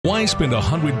Why spend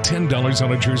 $110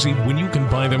 on a jersey when you can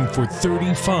buy them for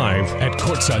 $35 at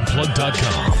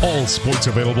CourtsidePlug.com? All sports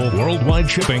available, worldwide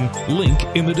shipping. Link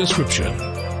in the description.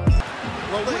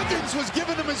 Well, Wiggins was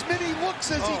giving him as many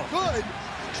looks as he could.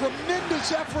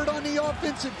 Tremendous effort on the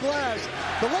offensive glass.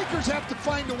 The Lakers have to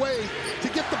find a way to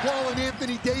get the ball in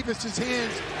Anthony Davis's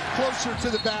hands closer to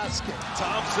the basket.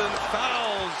 Thompson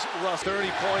fouls Russ.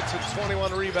 30 points and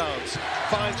 21 rebounds.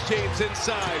 Finds James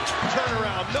inside.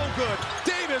 Turnaround, no good.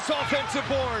 Davis offensive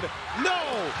board, no.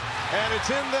 And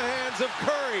it's in the hands of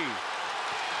Curry.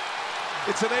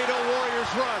 It's an 8-0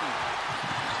 Warriors run.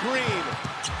 Green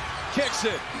kicks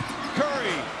it.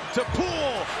 Curry to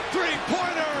Poole.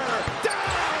 Three-pointer.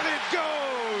 Down it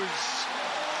goes.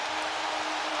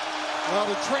 Well,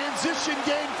 the transition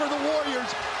game for the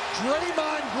Warriors.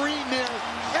 Draymond Green there.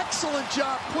 Excellent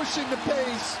job pushing the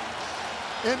pace.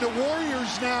 And the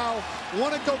Warriors now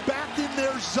want to go back in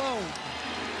their zone.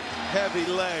 Heavy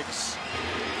legs.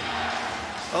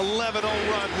 11-0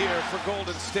 run here for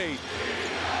Golden State.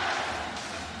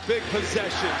 Big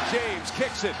possession. James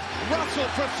kicks it. Russell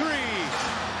for three.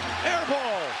 Air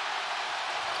ball.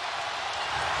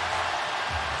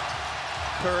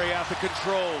 Curry out the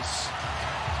controls.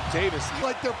 Davis.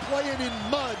 Like they're playing in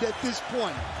mud at this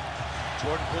point.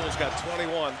 Jordan Poole's got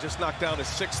 21. Just knocked down a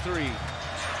 6-3.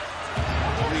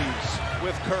 Reeves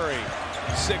with Curry.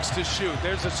 6 to shoot.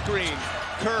 There's a screen.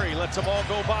 Curry lets them all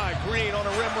go by. Green on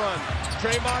a rim run.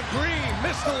 Draymond Green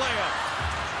missed the layup.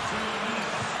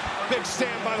 Big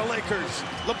stand by the Lakers.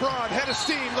 LeBron head of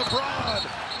steam. LeBron.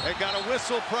 And got a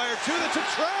whistle prior to the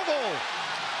travel.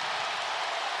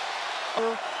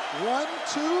 1,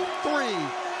 2, 3.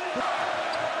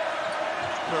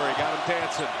 Curry got him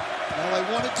dancing. Well, they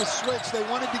wanted to switch. They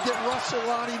wanted to get Russell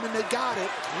on him, and they got it.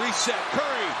 Reset.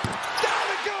 Curry. Down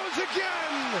it goes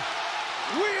again.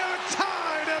 We are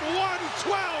tied at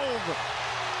 112.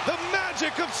 The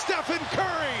magic of Stephen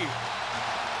Curry.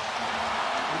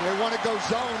 And they want to go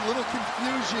zone. Little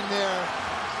confusion there.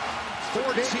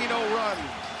 14-0 run.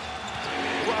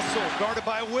 Russell guarded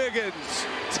by Wiggins.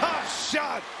 Tough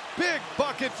shot. Big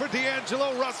bucket for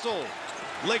D'Angelo Russell.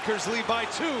 Lakers lead by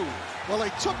 2. Well, they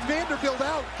took Vanderbilt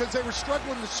out because they were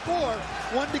struggling to score.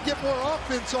 Wanted to get more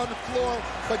offense on the floor.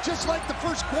 But just like the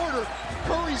first quarter,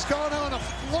 Curry's gone on a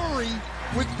flurry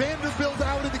with Vanderbilt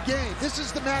out of the game. This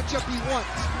is the matchup he wants.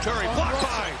 Curry blocked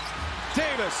by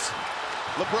Davis.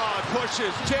 LeBron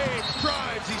pushes. James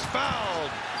drives. He's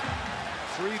fouled.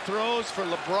 Free throws for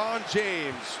LeBron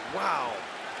James. Wow.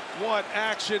 What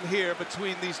action here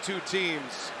between these two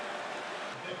teams.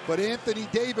 But Anthony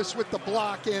Davis with the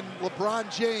block, and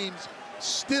LeBron James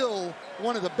still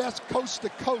one of the best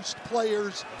coast-to-coast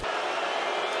players.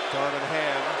 Darvin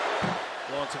Ham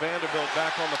wants Vanderbilt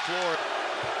back on the floor.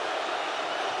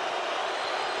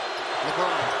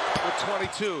 LeBron with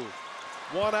 22.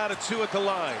 1 out of 2 at the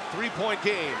line. 3-point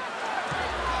game.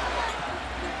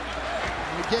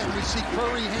 And again, we see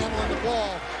Curry handling the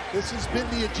ball. This has been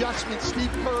the adjustment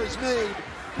Steve Kerr has made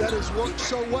that has worked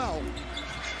so well.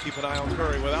 Keep an eye on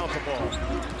Curry without the ball.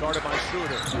 Guarded by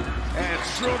Schroeder. And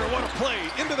Schroeder, what a play.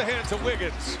 Into the hands of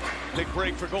Wiggins. Big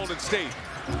break for Golden State.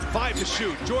 5 to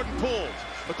shoot. Jordan Poole.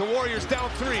 But the Warriors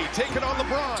down 3. Taking on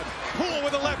LeBron. Poole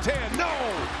with a left hand. No!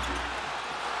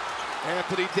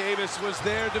 Anthony Davis was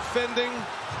there defending.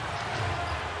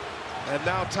 And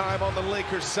now time on the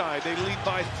Lakers side. They lead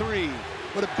by 3.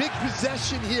 What a big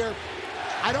possession here.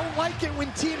 I don't like it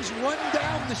when teams run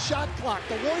down the shot clock.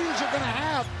 The Warriors are going to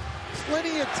have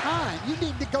plenty of time. You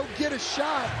need to go get a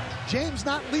shot. James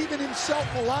not leaving himself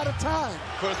a lot of time.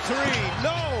 For 3,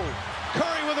 no!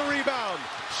 Curry with a rebound.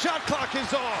 Shot clock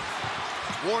is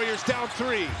off. Warriors down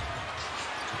 3.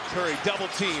 Curry double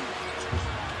team.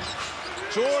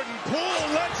 Jordan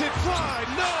Poole lets it fly.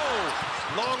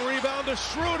 No! Long rebound to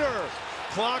Schroeder.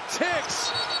 Clock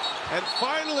ticks. And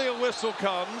finally a whistle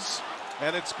comes.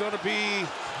 And it's going to be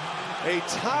a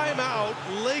timeout,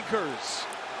 Lakers.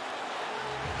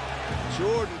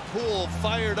 Jordan Poole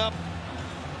fired up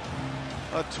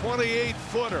a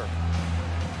 28-footer.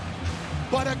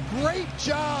 But a great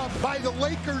job by the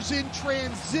Lakers in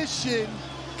transition,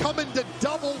 coming to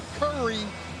double Curry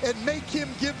and make him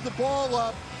give the ball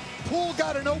up. Poole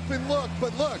got an open look,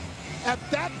 but look, at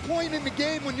that point in the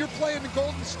game when you're playing the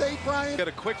Golden State, Brian. Get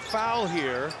a quick foul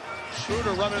here.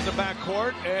 Schroeder running in the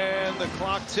backcourt, and the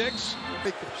clock ticks.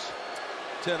 Lakers.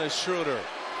 Dennis Schroeder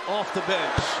off the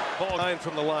bench. Ball 9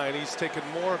 from the line. He's taken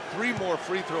 3 more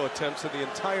free throw attempts than the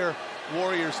entire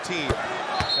Warriors team.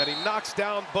 And he knocks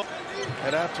down both.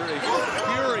 And after a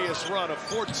furious run of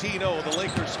 14-0, the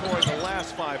Lakers scoring the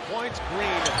last 5 points.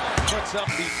 Green puts up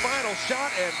the final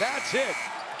shot, and that's it.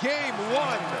 Game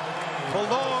 1.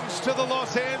 belongs to the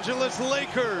Los Angeles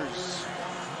Lakers.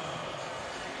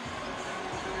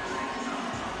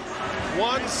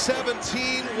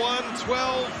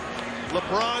 117-112.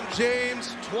 LeBron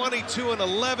James, 22 and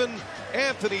 11.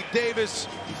 Anthony Davis,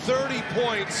 30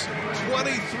 points,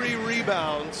 23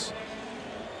 rebounds.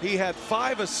 He had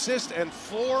 5 assists and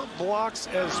 4 blocks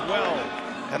as well.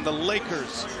 And the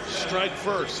Lakers strike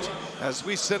first as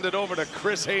we send it over to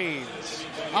Chris Haynes.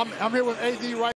 I'm here with AD right